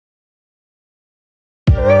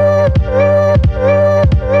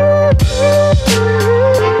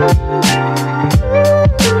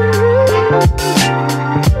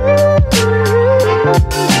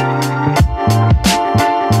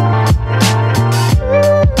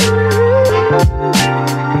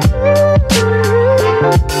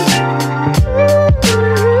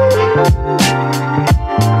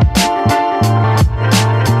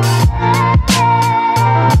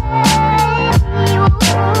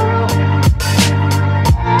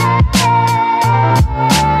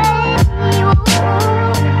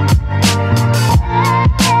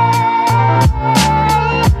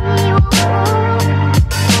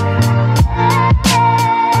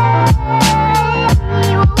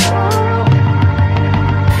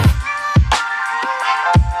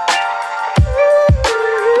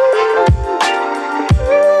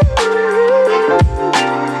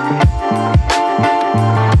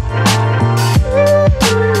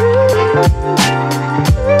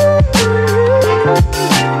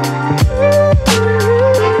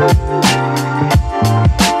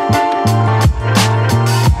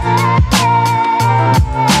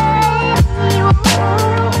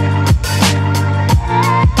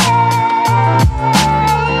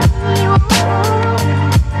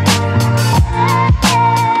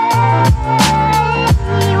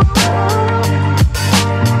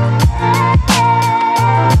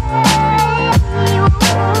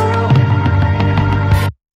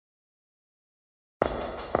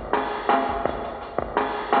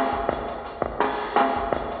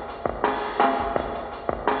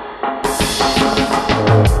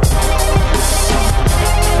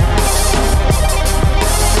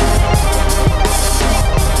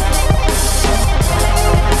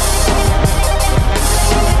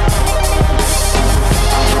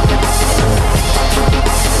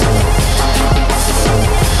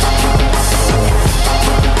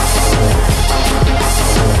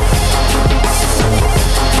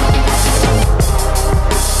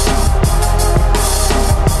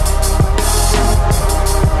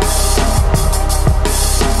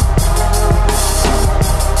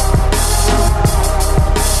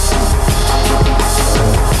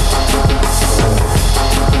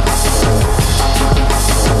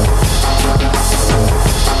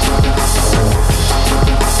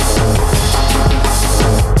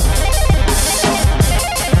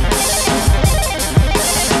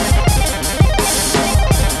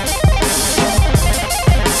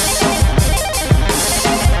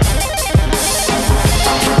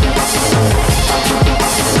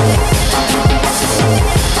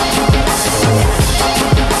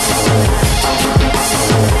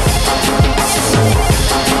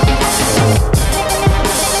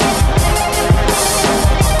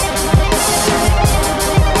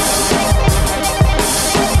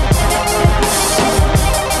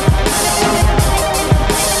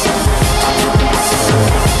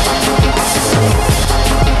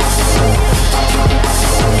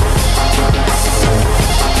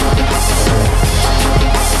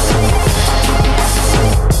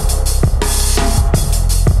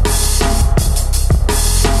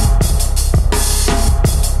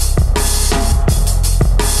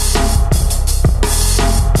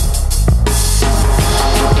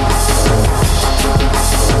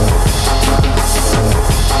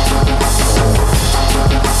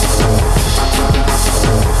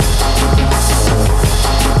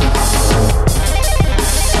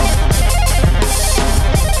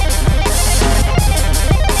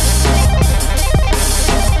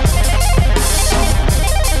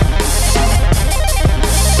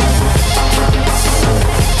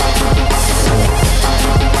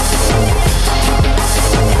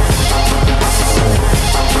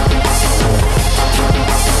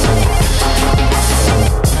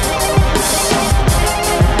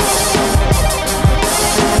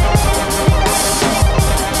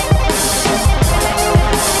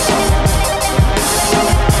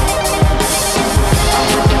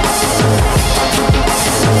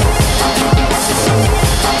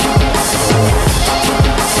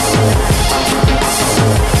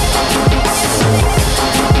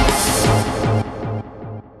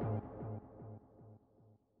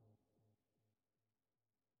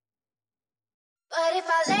But if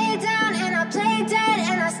I lay down and I play dead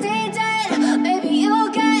and I stay dead, maybe you'll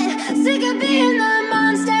get sick of being the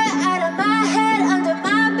monster out of my head, under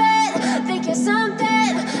my bed. Think you're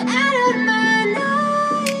something out of my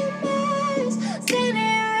nightmares,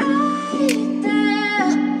 standing right there.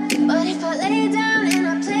 But if I lay down and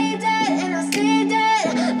I play dead and I stay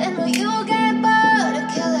dead, then will you get bored of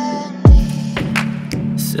killing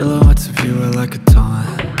me? Silhouettes of you are like a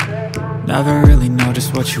taunt. Never really know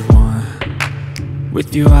just what you want.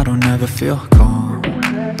 With you I don't ever feel calm.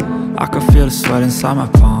 I can feel the sweat inside my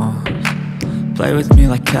palms. Play with me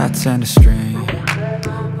like cats and a string.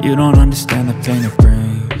 You don't understand the pain it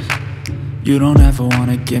brings. You don't ever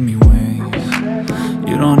wanna give me wings.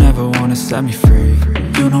 You don't ever wanna set me free.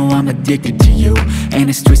 You know I'm addicted to you, and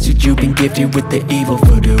it's twisted, you've been gifted with the evil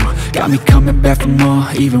voodoo. Got me coming back for more,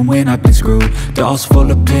 even when I've been screwed. Dolls full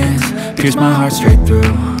of pins, pierce my heart straight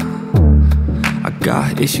through. I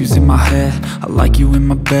got issues in my head, I like you in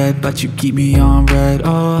my bed, but you keep me on red.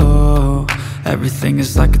 Oh, everything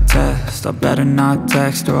is like a test, I better not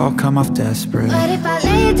text or I'll come off desperate. But if I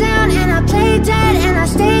lay down and I play dead and I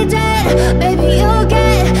stay dead, maybe you'll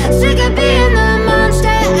get sick of being the monster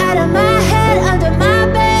out of my head, under my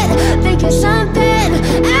bed. Think you're something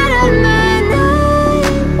out of my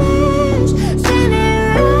nightmares,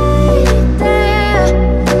 standing right there.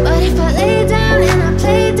 But if I lay down and I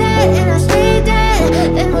play dead and I stay dead,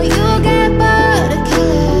 then will you get bored of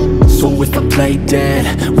killing me? So if I play dead,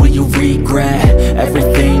 will you regret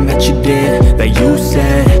everything that you did, that you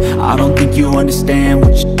said? I don't think you understand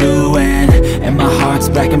what you're doing, and my heart's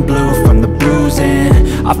black and blue from the bruising.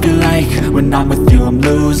 I feel like when I'm with you I'm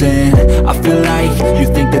losing. I feel like you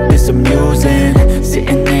think that this amusing,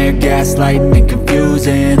 sitting there gaslighting and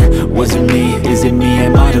confusing. Was it me? Is it me?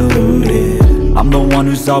 Am I deluded? I'm the one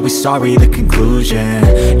who's always sorry, the conclusion,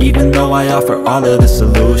 even though I offer all of the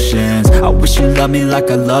solutions. I wish you loved me like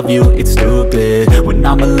I love you, it's stupid. When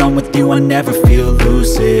I'm alone with you I never feel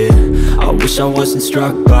lucid. I wish I wasn't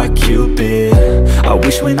struck by Cupid. I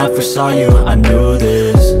wish when I first saw you I knew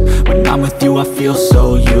this. When I'm with you I feel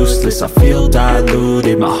so useless, I feel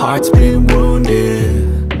diluted, my heart's been wounded.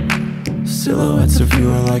 Silhouettes of you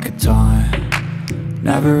are like a taunt.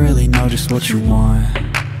 Never really know just what you want.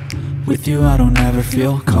 With you I don't ever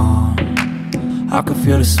feel calm. I can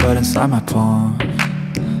feel the sweat inside my palms.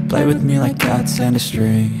 Play with me like cats and a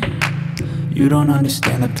string. You don't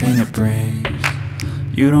understand the pain it brings.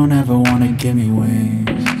 You don't ever wanna give me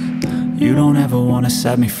wings. You don't ever wanna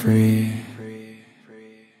set me free.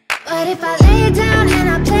 But if I lay down and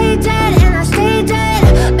I play dead and I stay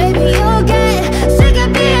dead, baby